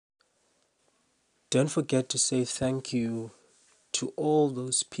Don't forget to say thank you to all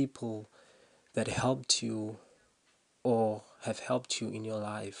those people that helped you or have helped you in your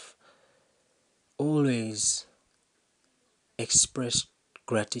life. Always express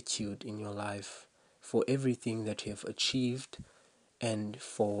gratitude in your life for everything that you have achieved and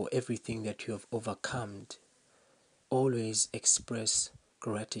for everything that you have overcome. Always express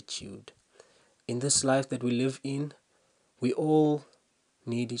gratitude. In this life that we live in, we all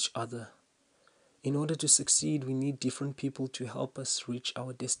need each other. In order to succeed, we need different people to help us reach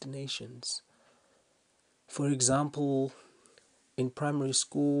our destinations. For example, in primary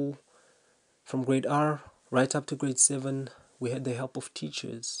school, from grade R right up to grade 7, we had the help of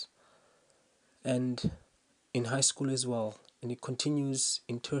teachers. And in high school as well, and it continues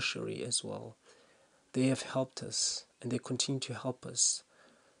in tertiary as well. They have helped us and they continue to help us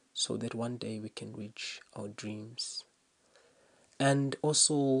so that one day we can reach our dreams. And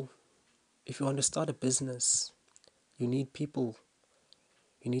also, if you want to start a business, you need people,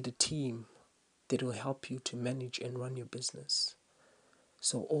 you need a team that will help you to manage and run your business.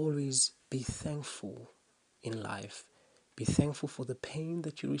 So always be thankful in life. Be thankful for the pain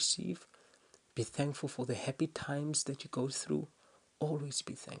that you receive. Be thankful for the happy times that you go through. Always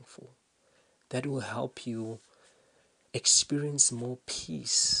be thankful. That will help you experience more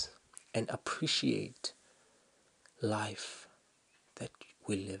peace and appreciate life that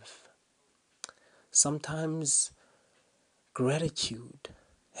we live. Sometimes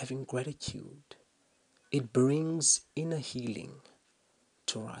having gratitude, it brings inner healing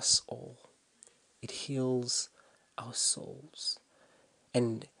to us all. It heals our souls.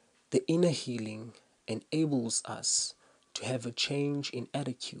 And the inner healing enables us to have a change in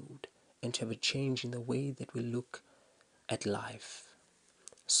attitude and to have a change in the way that we look at life.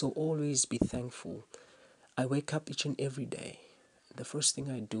 So always be thankful. I wake up each and every day. The first thing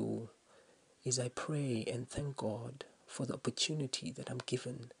I do is I pray and thank God for the opportunity that I'm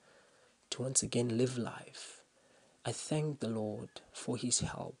given to once again live life. I thank the Lord for His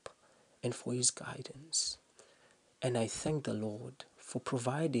help and for His guidance. And I thank the Lord for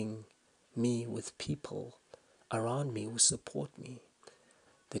providing me with people around me who support me.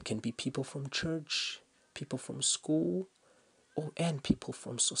 That can be people from church, people from school, and people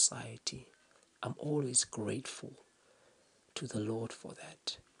from society. I'm always grateful to the Lord for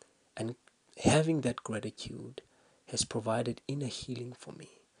that. And having that gratitude has provided inner healing for me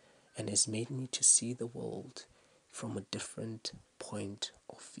and has made me to see the world from a different point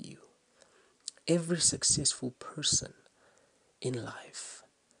of view. Every successful person in life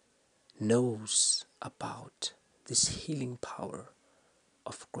knows about this healing power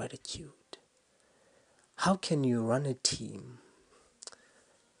of gratitude. How can you run a team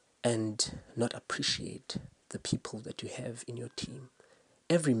and not appreciate the people that you have in your team?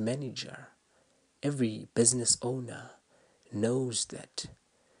 Every manager, every business owner knows that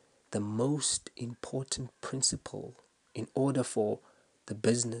the most important principle in order for the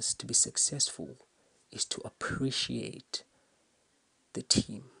business to be successful is to appreciate the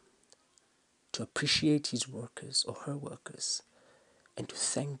team, to appreciate his workers or her workers, and to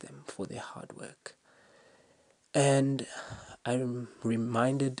thank them for their hard work. And I'm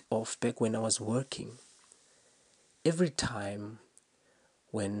reminded of back when I was working, every time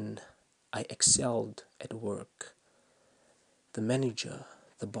when I excelled at work, the manager,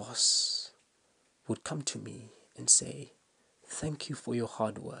 the boss, would come to me and say, "Thank you for your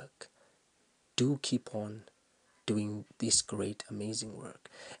hard work. Do keep on doing this great, amazing work."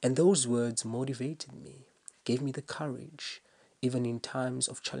 And those words motivated me, gave me the courage, even in times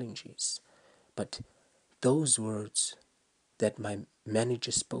of challenges. But those words that my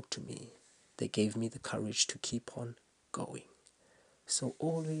manager spoke to me, they gave me the courage to keep on going. So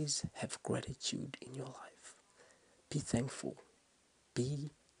always have gratitude in your life. Be thankful.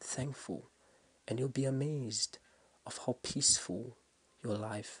 Be thankful. And you'll be amazed of how peaceful your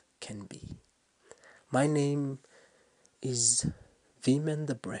life can be. My name is Veman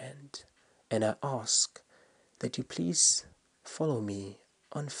the Brand, and I ask that you please follow me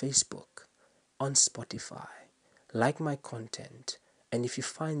on Facebook, on Spotify, like my content, and if you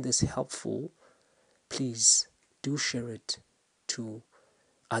find this helpful, please do share it to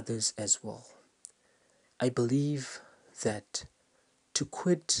others as well. I believe that to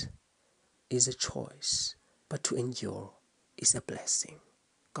quit is a choice, but to endure is a blessing.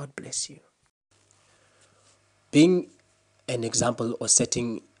 God bless you. Being an example or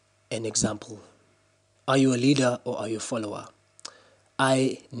setting an example. Are you a leader or are you a follower?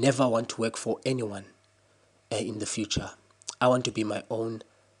 I never want to work for anyone in the future. I want to be my own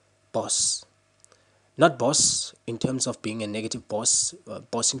boss. Not boss in terms of being a negative boss,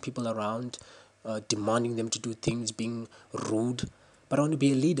 bossing people around, demanding them to do things, being rude, but I want to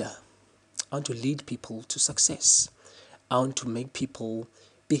be a leader. I want to lead people to success. I want to make people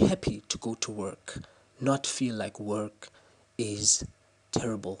be happy to go to work, not feel like work is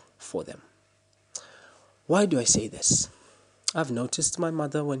terrible for them. Why do I say this? I've noticed my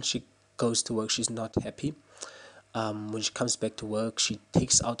mother, when she goes to work, she's not happy. When she comes back to work, she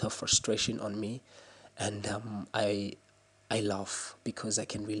takes out her frustration on me, and I laugh because I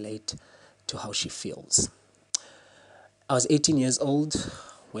can relate to how she feels. I was 18 years old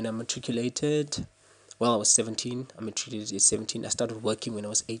when I matriculated. Well, I was 17. I matriculated at 17. I started working when I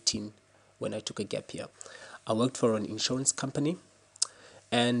was 18, when I took a gap year. I worked for an insurance company,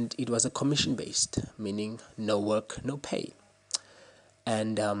 and it was a commission based, meaning no work, no pay.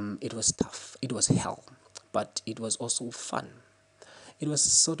 And it was tough. It was hell, but it was also fun. It was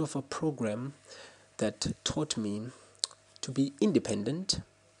sort of a program that taught me to be independent,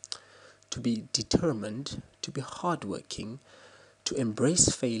 to be determined, to be hardworking, to embrace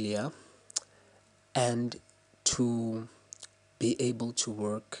failure, and to be able to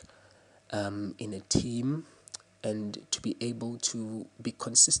work in a team, and to be able to be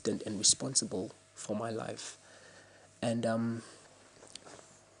consistent and responsible for my life. And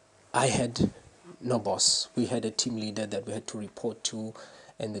I had no boss. We had a team leader that we had to report to,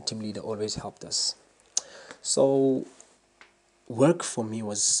 and the team leader always helped us. So work for me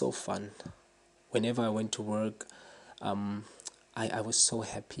was so fun. Whenever I went to work, I was so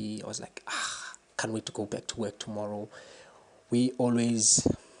happy. I was like, can't wait to go back to work tomorrow. We always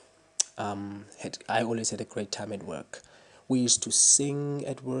I always had a great time at work. We used to sing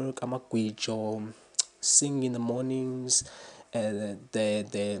at work, amagwijo, sing in the mornings.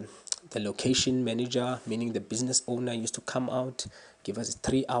 The location manager, meaning the business owner, used to come out, give us a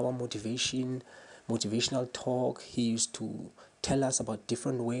 3 hour motivational talk. He used to tell us about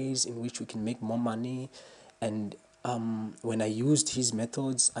different ways in which we can make more money. And when I used his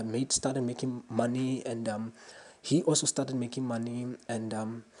methods, I started making money, and he also started making money.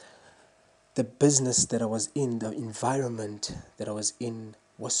 And the business that I was in, the environment that I was in,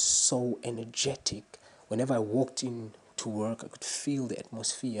 was so energetic. Whenever I walked in to work, I could feel the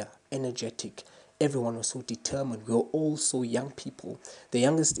atmosphere, energetic. Everyone was so determined. We were all so young people. The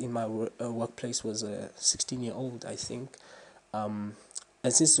youngest in my workplace was a 16-year-old, I think. And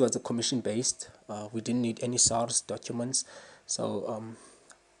since it was a commission based, we didn't need any SARS documents, so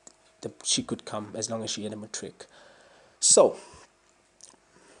she could come as long as she had a matric. So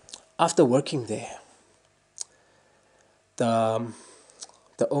after working there, the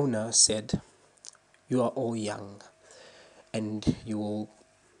the owner said, "You are all young, and you will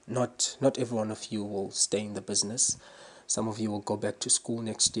not every one of you will stay in the business. Some of you will go back to school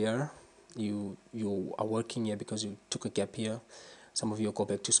next year. You are working here because you took a gap year. Some of you will go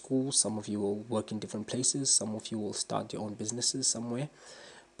back to school. Some of you will work in different places. Some of you will start your own businesses somewhere.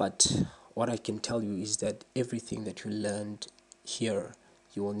 But what I can tell you is that everything that you learned here,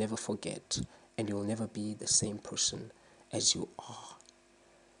 you will never forget, and you will never be the same person as you are,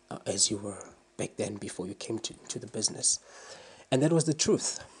 as you were back then before you came to the business." And that was the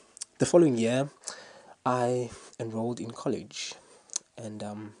truth. The following year, I enrolled in college,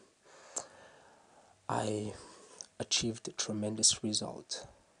 and I achieved a tremendous result.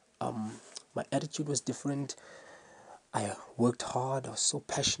 My attitude was different. I worked hard. I was so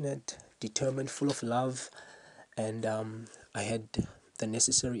passionate, determined, full of love, and I had the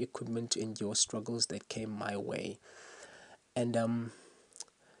necessary equipment to endure struggles that came my way. And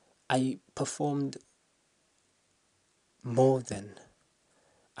I performed more than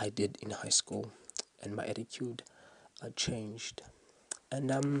I did in high school, and my attitude changed.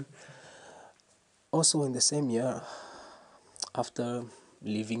 And also in the same year, after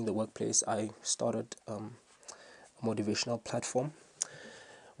leaving the workplace, I started a motivational platform.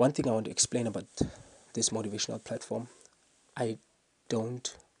 One thing I want to explain about this motivational platform: I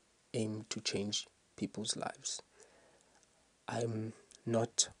don't aim to change people's lives. I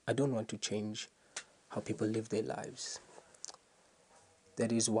don't want to change how people live their lives.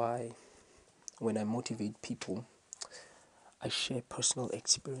 That is why when I motivate people, I share personal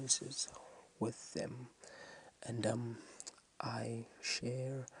experiences with them, and I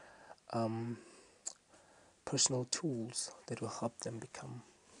share personal tools that will help them become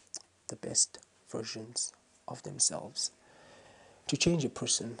the best versions of themselves. To change a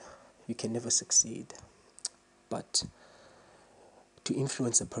person, you can never succeed, but to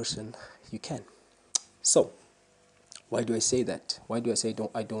influence a person, you can. So, why do I say that? Why do I say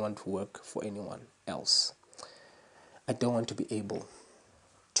I don't want to work for anyone else? I don't want to be able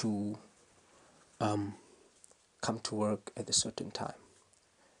to come to work at a certain time.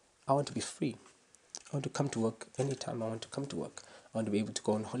 I want to be free. I want to come to work anytime I want to come to work. I want to be able to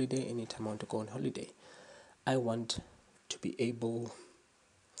go on holiday anytime I want to go on holiday. I want to be able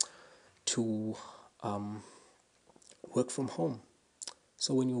to work from home.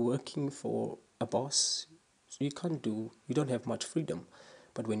 So when you're working for a boss, you don't have much freedom.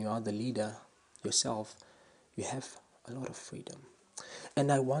 But when you are the leader yourself, you have a lot of freedom.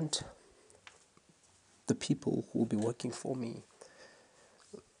 And I want the people who will be working for me,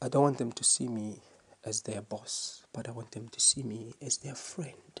 I don't want them to see me as their boss, but I want them to see me as their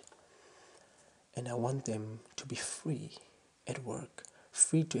friend. And I want them to be free at work,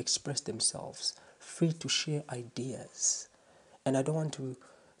 free to express themselves, free to share ideas. And I don't want to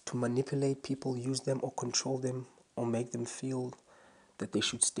manipulate people, use them or control them or make them feel that they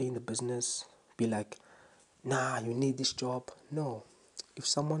should stay in the business, be like, nah, you need this job. No. If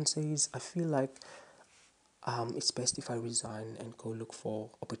someone says, I feel like it's best if I resign and go look for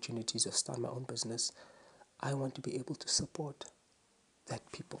opportunities or start my own business, I want to be able to support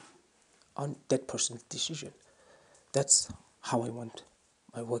that people on that person's decision. That's how I want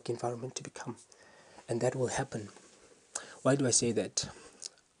my work environment to become. And that will happen. Why do I say that?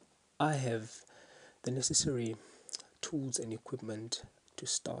 I have the necessary tools and equipment to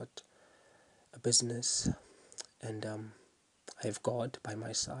start a business, and I have God by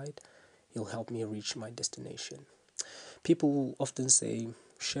my side. He'll help me reach my destination. People often say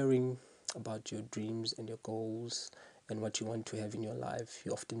sharing about your dreams and your goals and what you want to have in your life,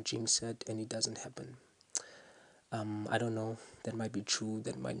 you often jinx it and it doesn't happen. I don't know, that might be true,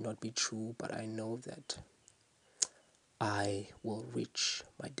 that might not be true, but I know that I will reach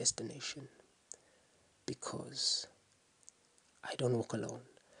my destination because I don't walk alone.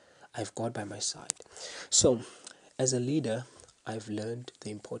 I've God by my side. So, as a leader, I've learned the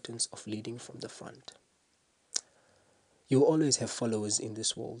importance of leading from the front. You will always have followers in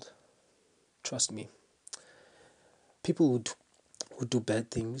this world. Trust me. People who do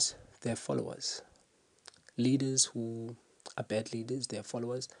bad things, they're followers. Leaders who are bad leaders, they're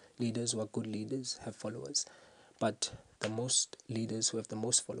followers. Leaders who are good leaders have followers. But the most leaders who have the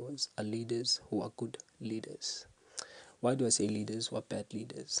most followers are leaders who are good leaders. Why do I say leaders who are bad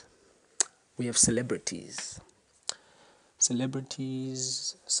leaders? We have celebrities.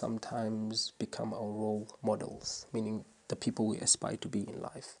 Celebrities sometimes become our role models, meaning the people we aspire to be in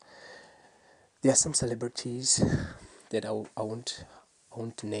life. There are some celebrities that I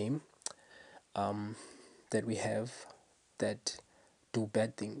won't name, that we have that do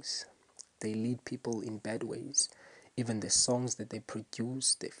bad things. They lead people in bad ways. Even the songs that they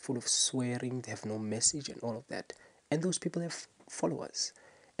produce, they're full of swearing, they have no message and all of that. And those people have followers.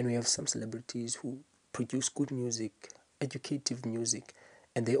 And we have some celebrities who produce good music, educative music,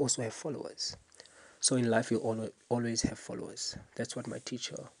 and they also have followers. So in life, you'll always have followers. That's what my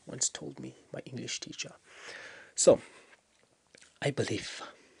teacher once told me, my English teacher. So, I believe,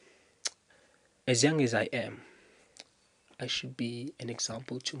 as young as I am, I should be an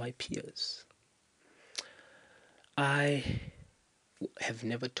example to my peers. I have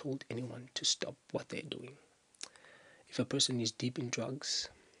never told anyone to stop what they're doing. If a person is deep in drugs,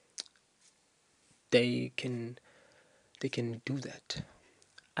 they can do that.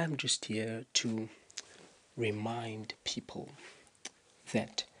 I'm just here to remind people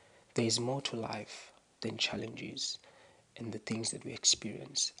that there is more to life than challenges and the things that we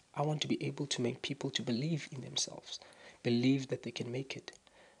experience. I want to be able to make people to believe in themselves, believe that they can make it.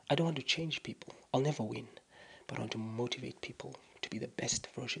 I don't want to change people. I'll never win, but I want to motivate people to be the best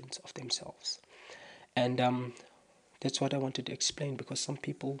versions of themselves. And that's what I wanted to explain, because some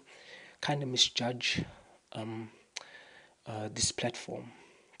people kind of misjudge this platform.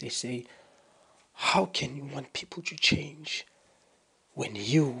 They say, how can you want people to change when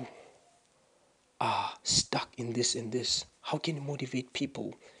you are stuck in this and this? How can you motivate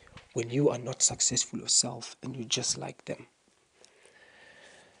people when you are not successful yourself and you're just like them?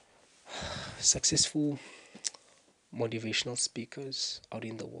 Successful motivational speakers out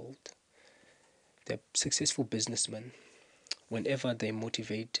in the world, they're successful businessmen. Whenever they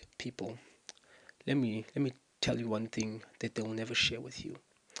motivate people, let me tell you one thing that they will never share with you.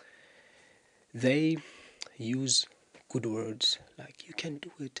 They use good words like, you can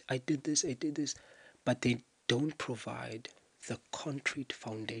do it, I did this, but they don't provide the concrete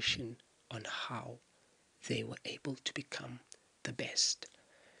foundation on how they were able to become the best.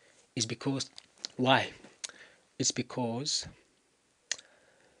 It's because, why? It's because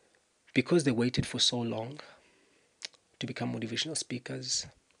they waited for so long to become motivational speakers.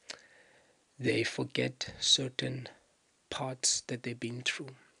 They forget certain parts that they've been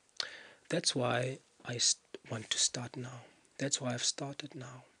through. That's why I want to start now. That's why I've started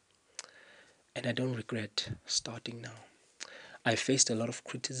now. And I don't regret starting now. I faced a lot of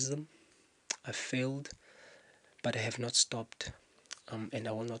criticism. I failed, but I have not stopped. And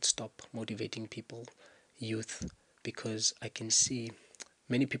I will not stop motivating people, youth, because I can see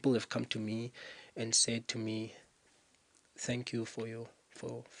many people have come to me and said to me, "Thank you for your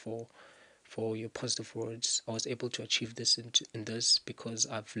positive words. I was able to achieve this in this because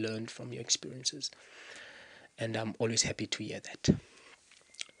I've learned from your experiences." And I'm always happy to hear that.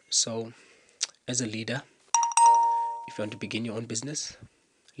 So, as a leader, if you want to begin your own business,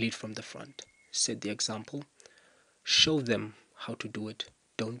 lead from the front. Set the example. Show them how to do it.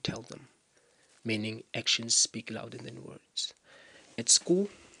 Don't tell them. Meaning actions speak louder than words. At school,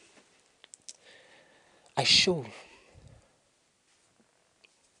 I show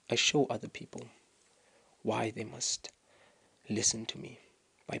other people why they must listen to me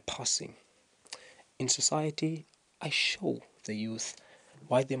by passing. In society, I show the youth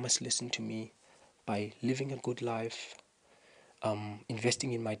why they must listen to me by living a good life,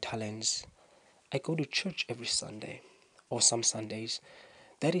 investing in my talents. I go to church every Sunday or some Sundays.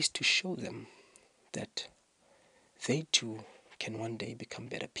 That is to show them that they too can one day become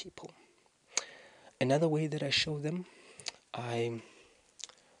better people. Another way that I show them, I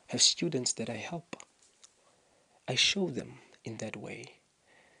have students that I help. I show them in that way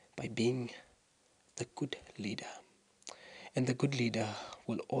by being the good leader. And the good leader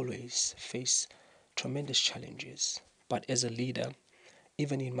will always face tremendous challenges. But as a leader,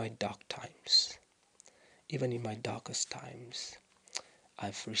 even in my dark times, even in my darkest times,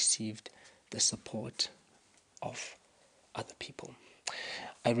 I've received the support of other people.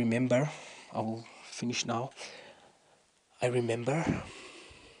 I remember, I will finish now. I remember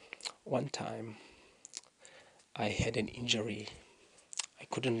one time I had an injury. I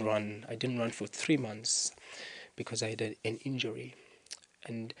couldn't run. I didn't run for 3 months because I had an injury.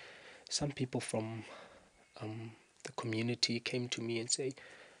 And some people from the community came to me and say,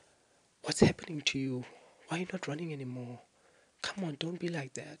 "What's happening to you? Why are you not running anymore? Come on, don't be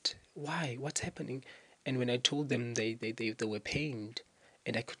like that. Why? What's happening?" And when I told them, they were pained.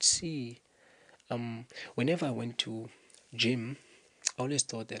 And I could see, whenever I went to gym, I always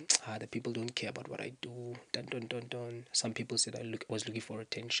thought that the people don't care about what I do. Dun, dun, dun, dun. Some people said I was looking for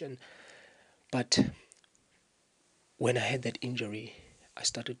attention. But when I had that injury, I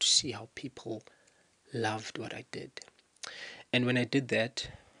started to see how people loved what I did. And when I did that,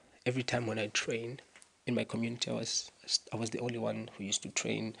 every time when I trained in my community, I was the only one who used to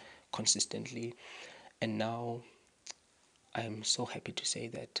train consistently. And now I'm so happy to say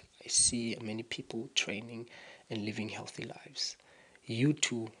that I see many people training and living healthy lives. You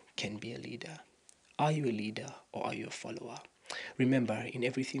too can be a leader. Are you a leader or are you a follower? Remember, in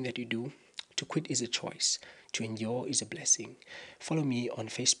everything that you do, to quit is a choice. To endure is a blessing. Follow me on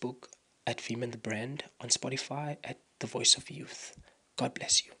Facebook at Femen the Brand, on Spotify at The Voice of Youth. God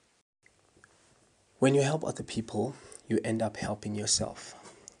bless you. When you help other people, you end up helping yourself.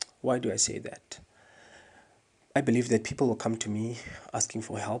 Why do I say that? I believe that people will come to me asking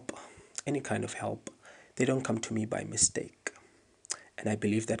for help, any kind of help. They don't come to me by mistake. And I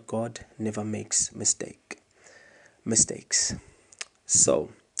believe that God never makes mistakes.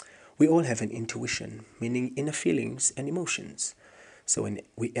 So, we all have an intuition, meaning inner feelings and emotions. So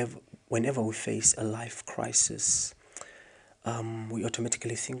whenever we face a life crisis, we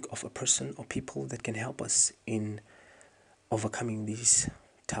automatically think of a person or people that can help us in overcoming these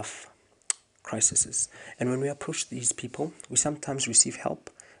tough crises. And when we approach these people, we sometimes receive help,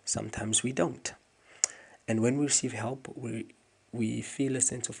 sometimes we don't. And when we receive help, we feel a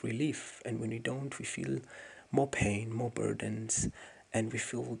sense of relief. And when we don't, we feel more pain, more burdens, and we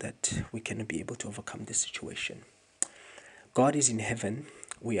feel that we cannot be able to overcome this situation. God is in heaven,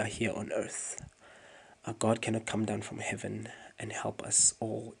 we are here on earth. God cannot come down from heaven and help us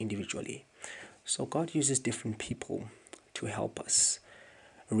all individually. So God uses different people to help us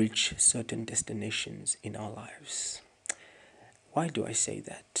reach certain destinations in our lives. Why do I say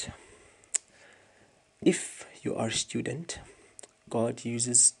that? If you are a student, God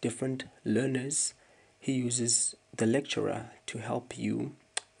uses different learners. He uses the lecturer to help you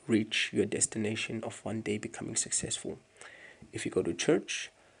reach your destination of one day becoming successful. If you go to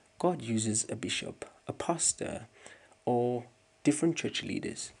church, God uses a bishop, a pastor, or different church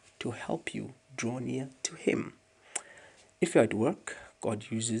leaders to help you draw near to Him. If you're at work, God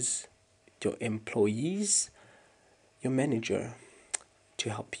uses your employees, your manager, to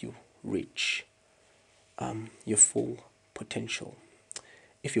help you reach your full potential.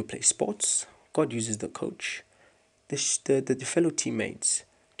 If you play sports, God uses the coach, the fellow teammates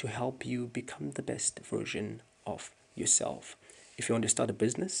to help you become the best version of yourself. If you want to start a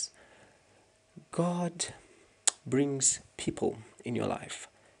business, God brings people in your life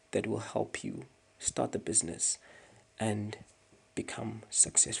that will help you start the business and become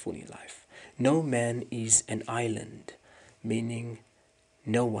successful in life. No man is an island, meaning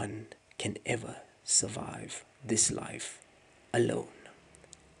no one can ever survive this life alone.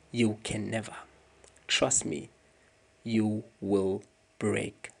 You can never. Trust me, you will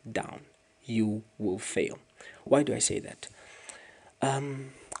break down. You will fail. Why do I say that?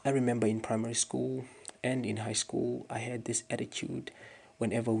 I remember in primary school and in high school, I had this attitude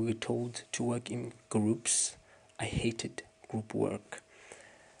whenever we were told to work in groups. I hated group work.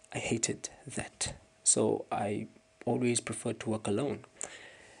 I hated that. So I always preferred to work alone.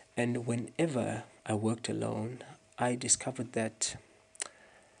 And whenever I worked alone, I discovered that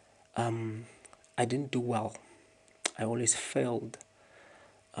I didn't do well. I always failed.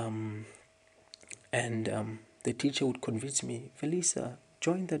 And the teacher would convince me, Felisa,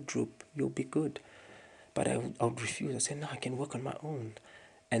 join that group, you'll be good. But I would refuse. I said, no, I can work on my own.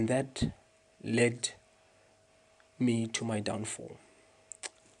 And that led me to my downfall.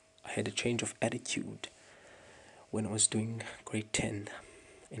 I had a change of attitude when I was doing grade 10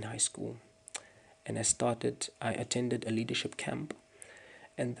 in high school. And I attended a leadership camp.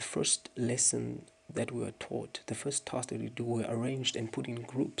 And the first lesson that we were taught, the first task that we do, were arranged and put in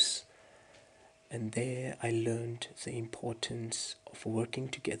groups. And there I learned the importance of working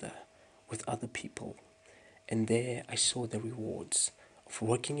together with other people. And there I saw the rewards of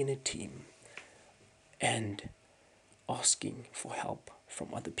working in a team and asking for help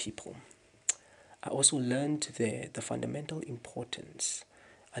from other people. I also learned there the fundamental importance.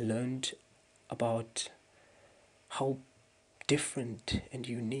 I learned about how different and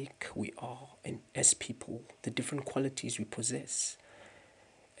unique we are and as people, the different qualities we possess,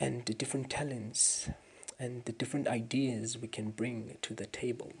 and the different talents and the different ideas we can bring to the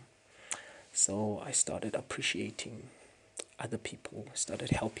table. So I started appreciating other people, started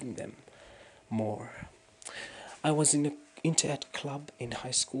helping them more. I was in an Interact club in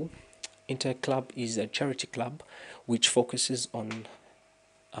high school. Interact club is a charity club which focuses on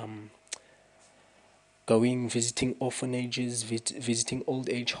visiting orphanages, visiting old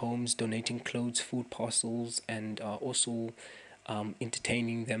age homes, donating clothes, food parcels, and also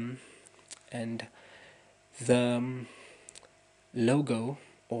entertaining them. And the logo,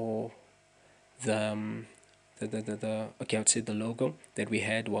 or okay, I would say the logo that we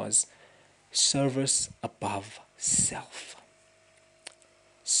had was service above self.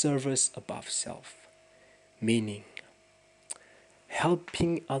 Service above self, meaning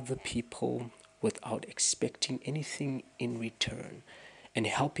helping other people without expecting anything in return, and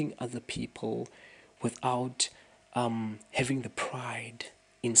helping other people without having the pride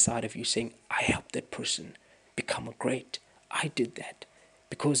inside of you saying, I helped that person become a great. I did that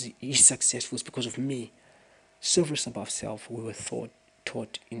because he's successful, it's because of me. Service above self, we were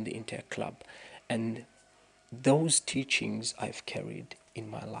taught in the Interact Club. And those teachings I've carried in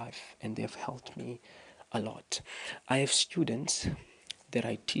my life, and they've helped me a lot. I have students that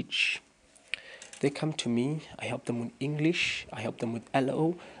I teach. They come to me, I help them with English, I help them with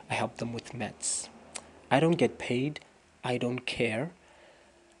LO, I help them with maths. I don't get paid, I don't care,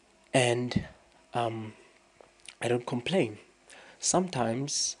 and I don't complain.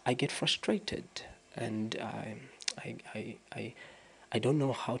 Sometimes I get frustrated, and I don't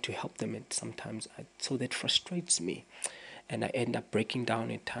know how to help them, and sometimes so that frustrates me, and I end up breaking down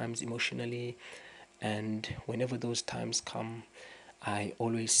at times emotionally. And whenever those times come, I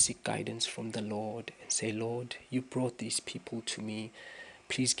always seek guidance from the Lord and say, Lord, you brought these people to me.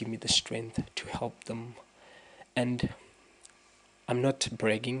 Please give me the strength to help them. And I'm not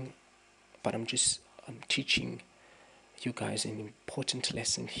bragging, but I'm teaching you guys an important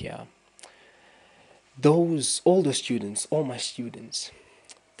lesson here. All my students,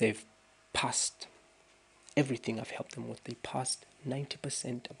 they've passed everything I've helped them with. They passed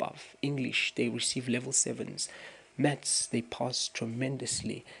 90% above. English, they receive level 7s. Maths, they passed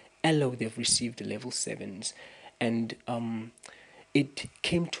tremendously. LO, they've received level 7s. And it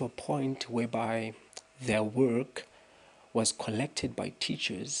came to a point whereby their work was collected by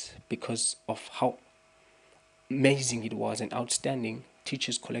teachers because of how amazing it was and outstanding.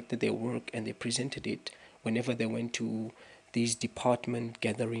 Teachers collected their work and they presented it whenever they went to these department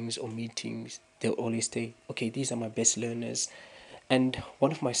gatherings or meetings. They'll always say, okay, these are my best learners. And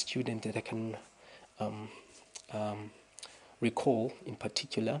one of my students that I can recall in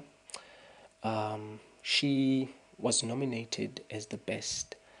particular, she was nominated as the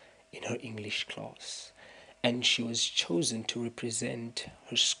best in her English class, and she was chosen to represent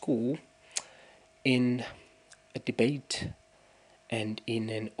her school in a debate and in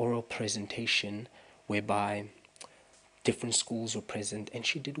an oral presentation whereby different schools were present, and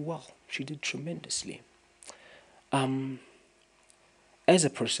she did well. She did tremendously. As a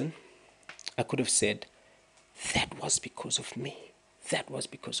person, I could have said, that was because of me. That was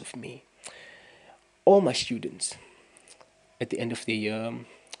because of me. All my students, at the end of the year,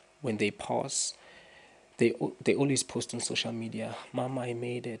 when they pass, they always post on social media, Mama, I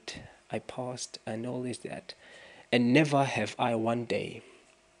made it, I passed, and all this, that. And never have I one day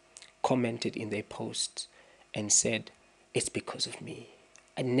commented in their posts and said, it's because of me.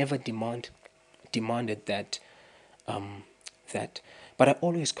 I never demanded that, but I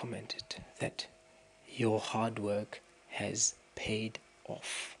always commented that your hard work has paid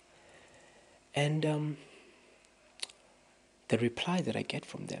off. And the reply that I get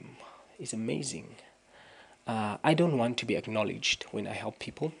from them is amazing. I don't want to be acknowledged when I help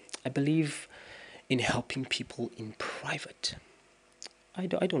people. I believe in helping people in private. I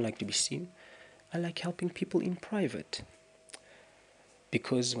don't like to be seen. I like helping people in private.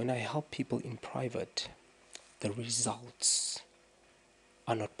 Because when I help people in private, the results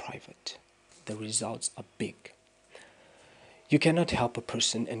are not private. The results are big. You cannot help a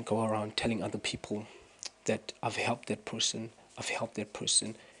person and go around telling other people that I've helped that person, I've helped that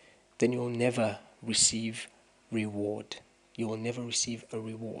person. Then you'll never receive reward. You will never receive a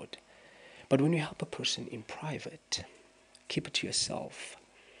reward. But when you help a person in private, keep it to yourself.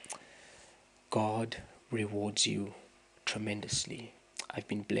 God rewards you tremendously. I've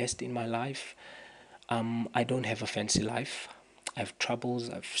been blessed in my life. I don't have a fancy life. I have troubles,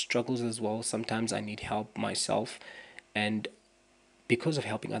 I have struggles as well. Sometimes I need help myself. And because of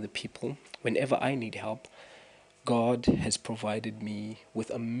helping other people, whenever I need help, God has provided me with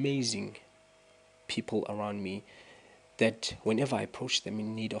amazing people around me that whenever I approach them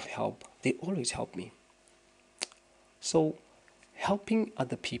in need of help, they always help me. So, helping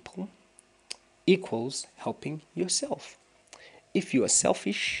other people equals helping yourself. If you are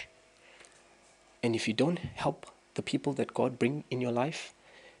selfish, and if you don't help the people that God bring in your life,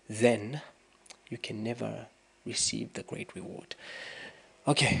 then you can never receive the great reward.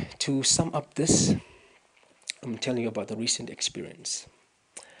 Okay, to sum up this, I'm telling you about the recent experience.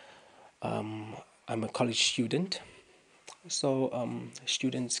 I'm a college student, so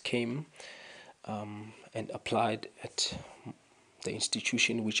students came and applied at the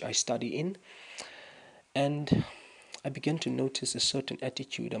institution which I study in, and I began to notice a certain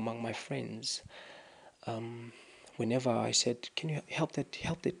attitude among my friends. Whenever I said, "Can you help that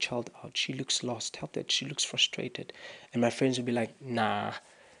child out? She looks lost. Help that. She looks frustrated," and my friends would be like, "Nah,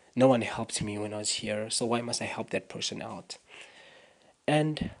 no one helped me when I was here, so why must I help that person out?"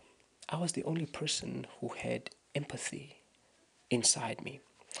 And I was the only person who had empathy inside me,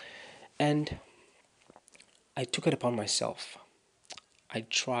 and I took it upon myself. I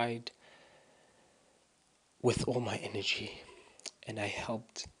tried with all my energy, and I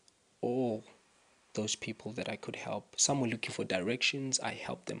helped all those people that I could help. Some were looking for directions, I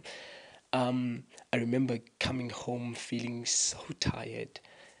helped them. I remember coming home feeling so tired,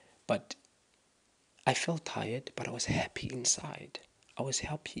 but I felt tired, but I was happy inside. I was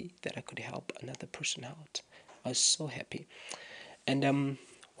happy that I could help another person out. I was so happy. And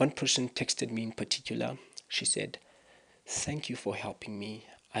one person texted me in particular. She said, "Thank you for helping me.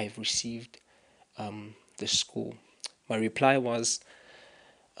 I've received the school." My reply was,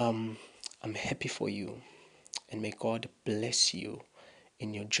 "I'm happy for you, and may God bless you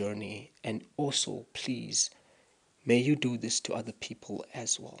in your journey. And also, please, may you do this to other people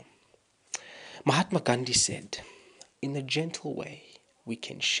as well." Mahatma Gandhi said, "In a gentle way, we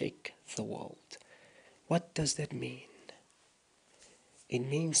can shake the world." What does that mean? It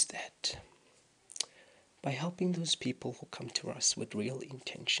means that by helping those people who come to us with real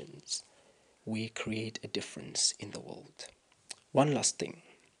intentions, we create a difference in the world. One last thing,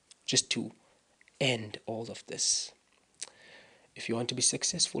 just to end all of this. If you want to be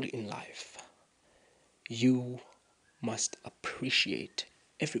successful in life, you must appreciate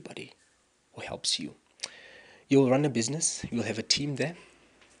everybody who helps you. You'll run a business, you'll have a team there.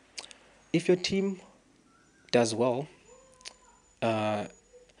 If your team does well,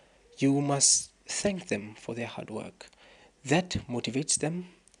 you must thank them for their hard work. That motivates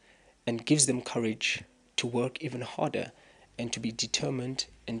them and gives them courage to work even harder and to be determined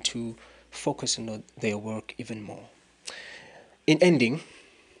and to focus on their work even more. In ending,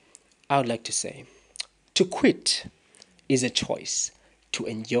 I would like to say, to quit is a choice. To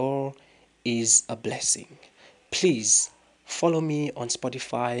endure is a blessing. Please follow me on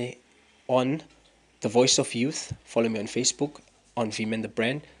Spotify on The Voice of Youth. Follow me on Facebook on Vmen the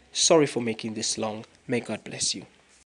Brand. Sorry for making this long. May God bless you.